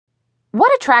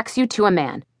What attracts you to a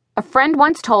man? A friend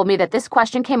once told me that this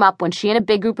question came up when she and a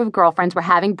big group of girlfriends were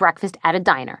having breakfast at a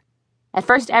diner. At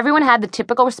first, everyone had the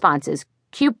typical responses: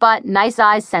 cute butt, nice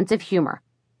eyes, sense of humor.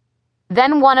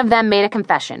 Then one of them made a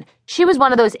confession. She was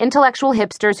one of those intellectual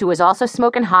hipsters who was also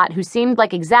smoking hot, who seemed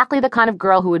like exactly the kind of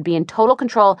girl who would be in total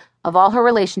control of all her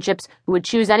relationships, who would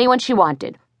choose anyone she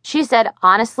wanted. She said,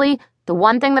 honestly, the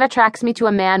one thing that attracts me to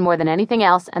a man more than anything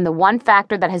else, and the one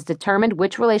factor that has determined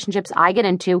which relationships I get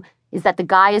into, is that the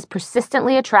guy is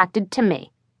persistently attracted to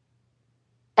me.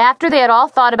 After they had all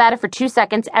thought about it for 2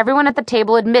 seconds, everyone at the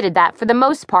table admitted that, for the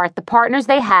most part, the partners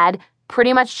they had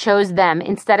pretty much chose them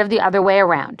instead of the other way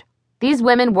around. These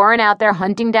women weren't out there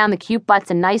hunting down the cute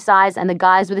butts and nice eyes and the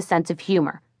guys with a sense of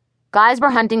humor. Guys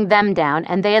were hunting them down,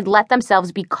 and they had let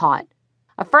themselves be caught.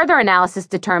 A further analysis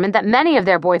determined that many of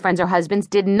their boyfriends or husbands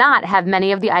did not have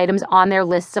many of the items on their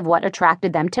lists of what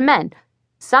attracted them to men.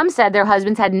 Some said their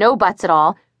husbands had no butts at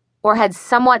all, or had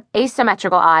somewhat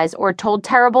asymmetrical eyes, or told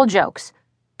terrible jokes.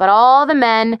 But all the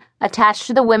men attached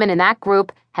to the women in that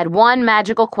group had one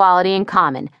magical quality in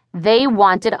common: they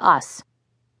wanted us.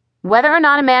 Whether or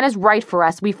not a man is right for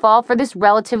us, we fall for this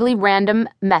relatively random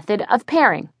method of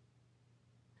pairing.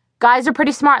 Guys are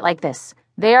pretty smart like this.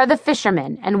 They are the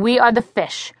fishermen, and we are the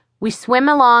fish. We swim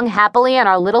along happily in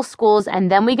our little schools,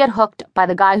 and then we get hooked by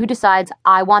the guy who decides,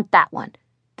 I want that one.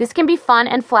 This can be fun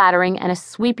and flattering and a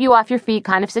sweep you off your feet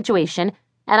kind of situation,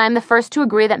 and I'm the first to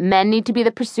agree that men need to be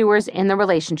the pursuers in the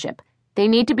relationship. They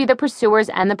need to be the pursuers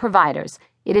and the providers.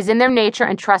 It is in their nature,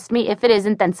 and trust me, if it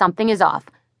isn't, then something is off.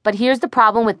 But here's the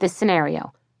problem with this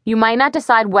scenario. You might not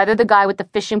decide whether the guy with the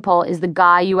fishing pole is the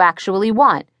guy you actually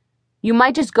want. You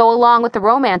might just go along with the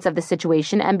romance of the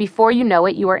situation, and before you know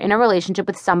it, you are in a relationship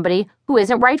with somebody who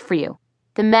isn't right for you.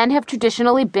 The men have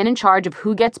traditionally been in charge of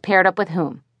who gets paired up with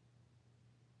whom.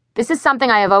 This is something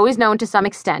I have always known to some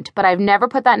extent, but I've never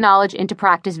put that knowledge into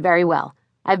practice very well.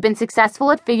 I've been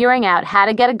successful at figuring out how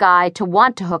to get a guy to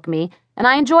want to hook me, and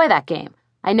I enjoy that game.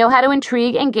 I know how to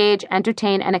intrigue, engage,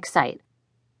 entertain, and excite.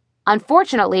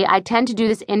 Unfortunately, I tend to do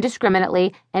this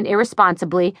indiscriminately and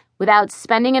irresponsibly without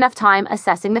spending enough time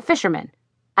assessing the fishermen.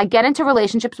 I get into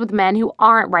relationships with men who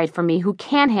aren't right for me, who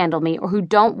can't handle me, or who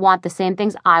don't want the same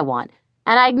things I want,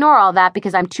 and I ignore all that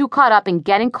because I'm too caught up in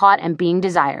getting caught and being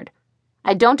desired.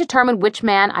 I don't determine which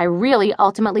man I really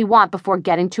ultimately want before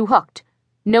getting too hooked.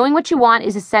 Knowing what you want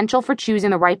is essential for choosing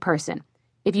the right person.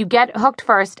 If you get hooked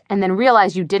first and then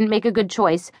realize you didn't make a good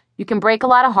choice, you can break a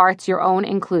lot of hearts, your own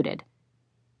included.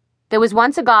 There was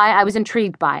once a guy I was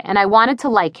intrigued by, and I wanted to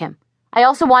like him. I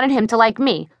also wanted him to like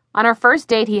me. On our first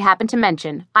date, he happened to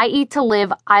mention, I eat to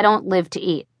live, I don't live to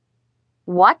eat.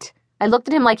 What? I looked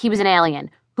at him like he was an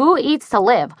alien. Who eats to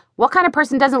live? What kind of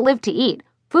person doesn't live to eat?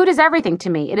 Food is everything to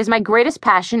me. It is my greatest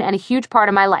passion and a huge part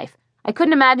of my life. I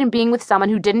couldn't imagine being with someone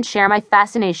who didn't share my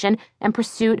fascination and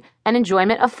pursuit and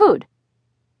enjoyment of food.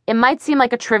 It might seem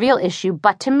like a trivial issue,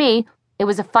 but to me, it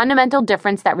was a fundamental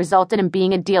difference that resulted in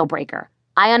being a deal breaker.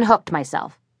 I unhooked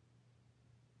myself.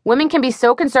 Women can be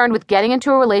so concerned with getting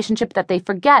into a relationship that they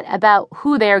forget about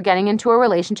who they are getting into a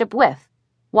relationship with.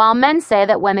 While men say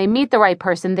that when they meet the right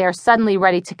person, they are suddenly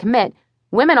ready to commit,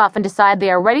 women often decide they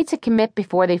are ready to commit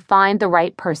before they find the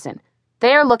right person.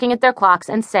 They are looking at their clocks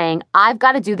and saying, I've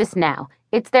got to do this now.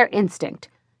 It's their instinct.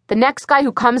 The next guy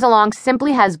who comes along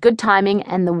simply has good timing,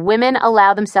 and the women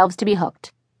allow themselves to be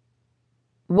hooked.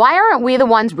 Why aren't we the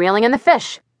ones reeling in the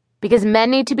fish? Because men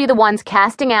need to be the ones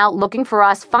casting out, looking for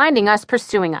us, finding us,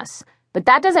 pursuing us. But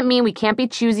that doesn't mean we can't be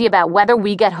choosy about whether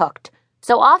we get hooked.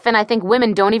 So often I think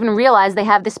women don't even realize they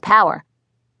have this power.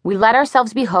 We let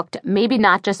ourselves be hooked, maybe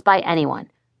not just by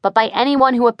anyone, but by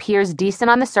anyone who appears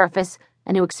decent on the surface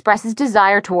and who expresses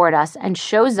desire toward us and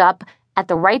shows up at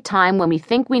the right time when we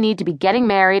think we need to be getting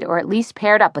married or at least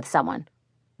paired up with someone.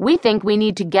 We think we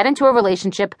need to get into a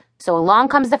relationship, so along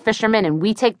comes the fisherman and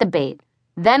we take the bait.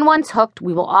 Then once hooked,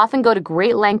 we will often go to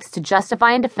great lengths to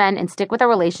justify and defend and stick with a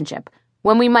relationship,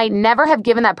 when we might never have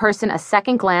given that person a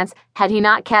second glance had he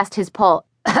not cast his pole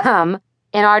in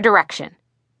our direction.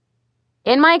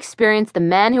 In my experience, the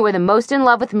men who were the most in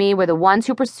love with me were the ones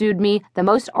who pursued me the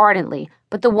most ardently,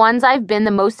 but the ones I've been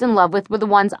the most in love with were the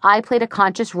ones I played a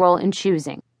conscious role in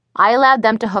choosing. I allowed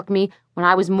them to hook me when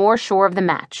I was more sure of the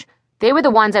match. They were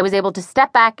the ones I was able to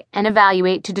step back and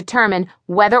evaluate to determine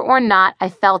whether or not I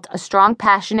felt a strong,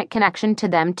 passionate connection to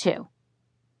them too.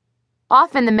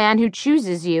 Often the man who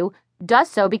chooses you does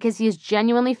so because he is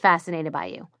genuinely fascinated by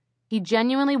you. He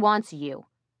genuinely wants you.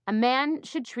 A man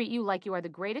should treat you like you are the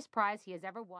greatest prize he has ever won.